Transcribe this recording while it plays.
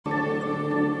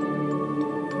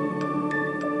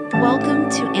Welcome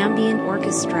to Ambient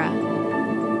Orchestra.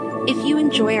 If you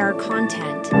enjoy our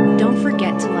content, don't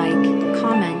forget to like,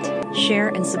 comment, share,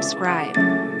 and subscribe.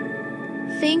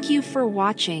 Thank you for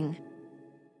watching.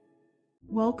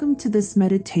 Welcome to this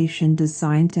meditation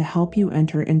designed to help you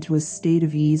enter into a state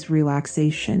of ease,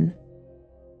 relaxation,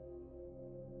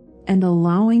 and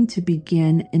allowing to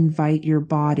begin. Invite your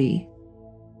body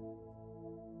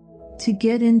to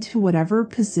get into whatever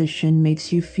position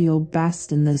makes you feel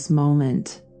best in this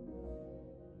moment.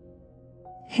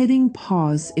 Hitting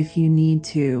pause if you need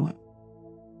to,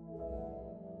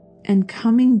 and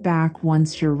coming back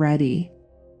once you're ready.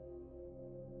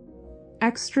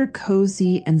 Extra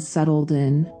cozy and settled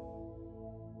in.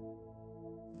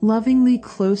 Lovingly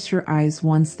close your eyes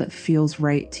once that feels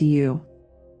right to you,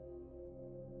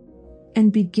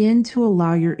 and begin to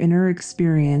allow your inner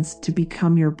experience to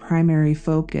become your primary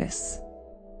focus.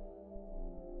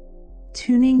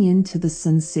 Tuning into the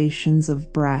sensations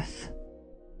of breath.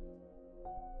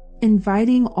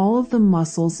 Inviting all of the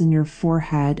muscles in your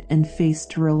forehead and face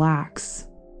to relax.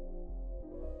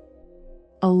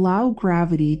 Allow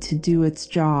gravity to do its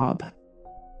job.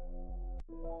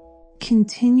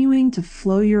 Continuing to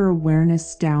flow your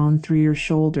awareness down through your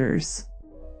shoulders.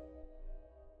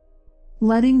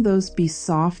 Letting those be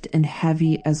soft and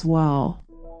heavy as well.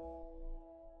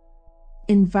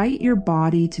 Invite your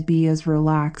body to be as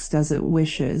relaxed as it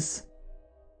wishes.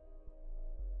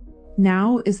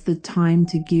 Now is the time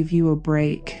to give you a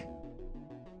break.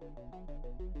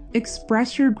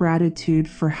 Express your gratitude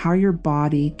for how your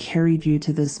body carried you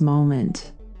to this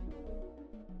moment.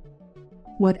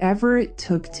 Whatever it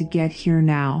took to get here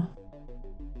now.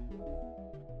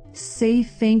 Say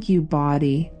thank you,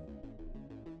 body.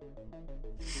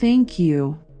 Thank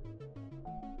you.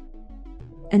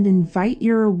 And invite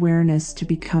your awareness to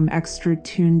become extra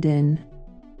tuned in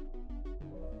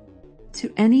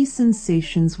to any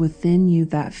sensations within you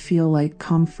that feel like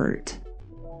comfort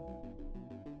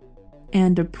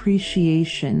and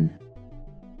appreciation,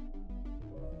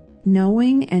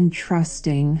 knowing and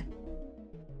trusting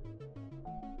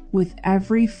with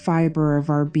every fiber of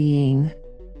our being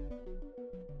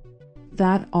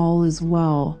that all is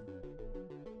well.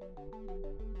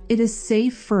 It is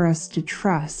safe for us to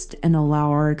trust and allow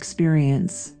our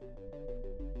experience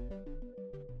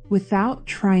without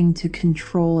trying to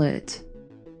control it,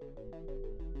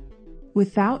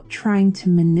 without trying to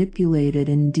manipulate it.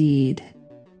 Indeed,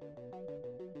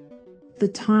 the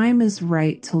time is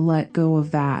right to let go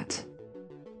of that.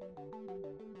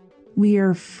 We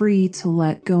are free to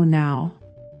let go now.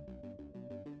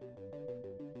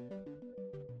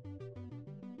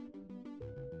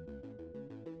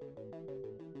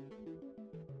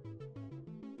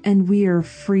 And we are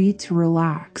free to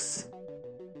relax.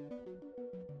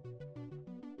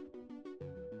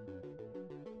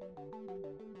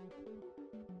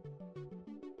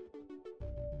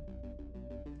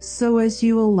 So as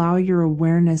you allow your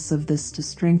awareness of this to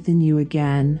strengthen you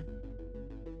again,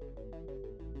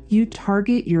 you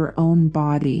target your own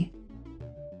body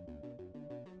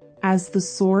as the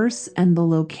source and the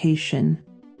location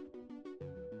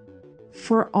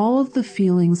for all of the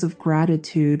feelings of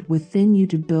gratitude within you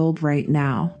to build right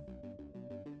now.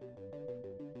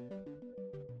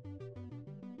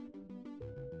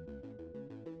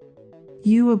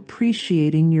 You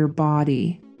appreciating your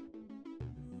body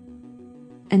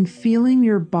and feeling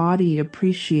your body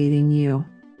appreciating you.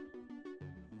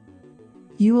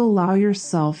 You allow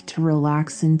yourself to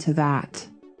relax into that,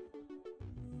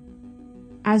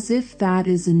 as if that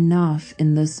is enough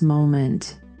in this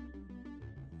moment.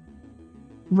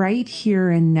 Right here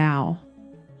and now.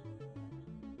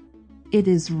 It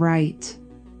is right.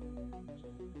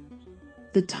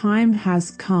 The time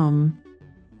has come.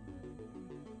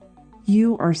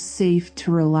 You are safe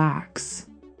to relax,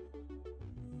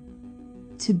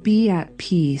 to be at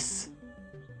peace.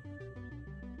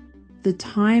 The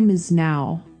time is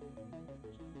now.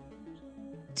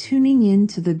 Tuning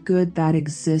into the good that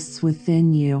exists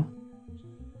within you.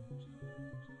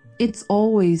 It's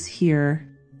always here,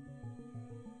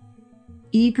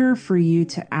 eager for you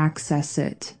to access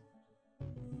it.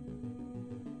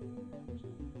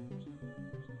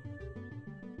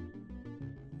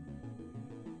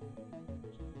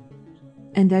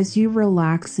 And as you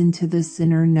relax into this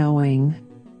inner knowing,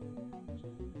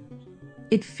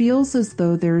 it feels as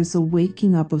though there is a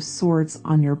waking up of sorts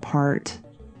on your part.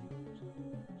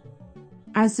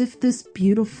 As if this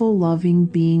beautiful, loving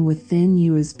being within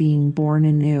you is being born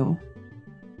anew.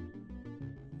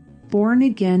 Born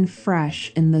again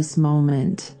fresh in this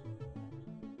moment.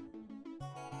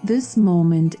 This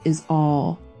moment is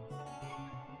all.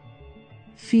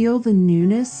 Feel the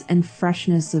newness and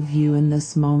freshness of you in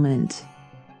this moment.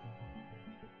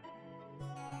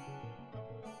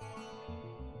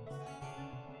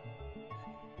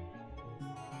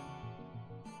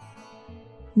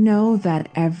 Know that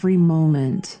every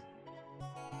moment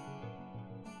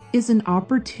is an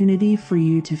opportunity for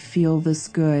you to feel this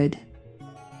good,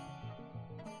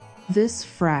 this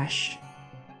fresh.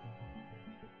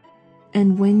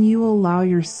 And when you allow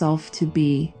yourself to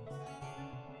be,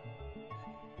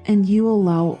 and you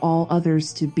allow all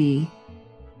others to be,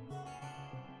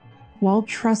 while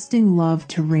trusting love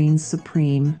to reign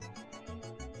supreme,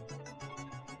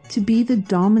 to be the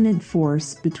dominant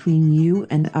force between you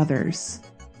and others,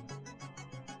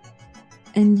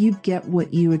 and you get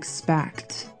what you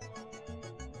expect.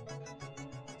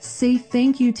 Say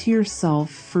thank you to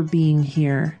yourself for being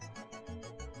here,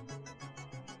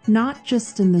 not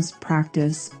just in this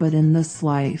practice, but in this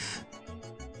life.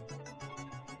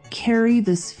 Carry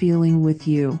this feeling with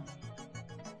you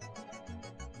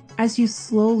as you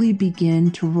slowly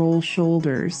begin to roll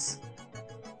shoulders,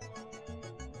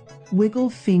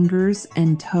 wiggle fingers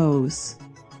and toes,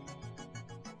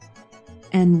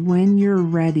 and when you're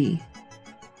ready,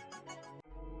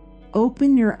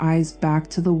 open your eyes back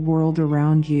to the world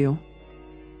around you.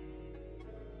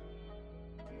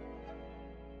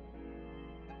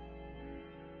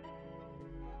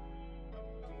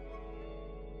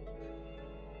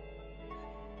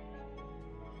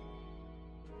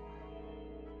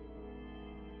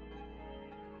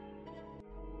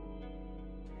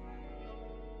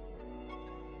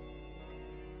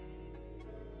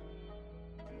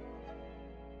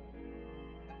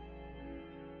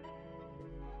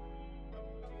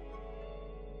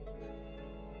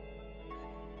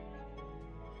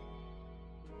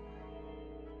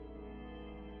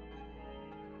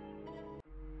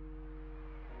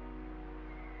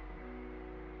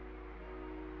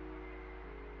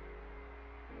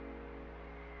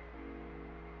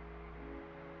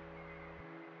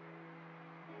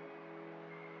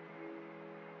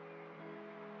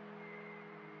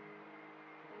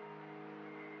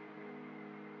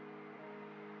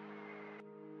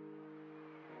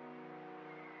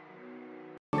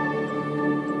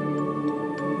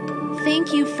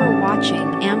 Thank you for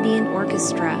watching Ambient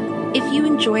Orchestra. If you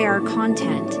enjoy our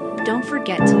content, don't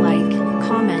forget to like,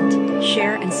 comment,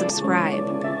 share, and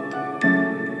subscribe.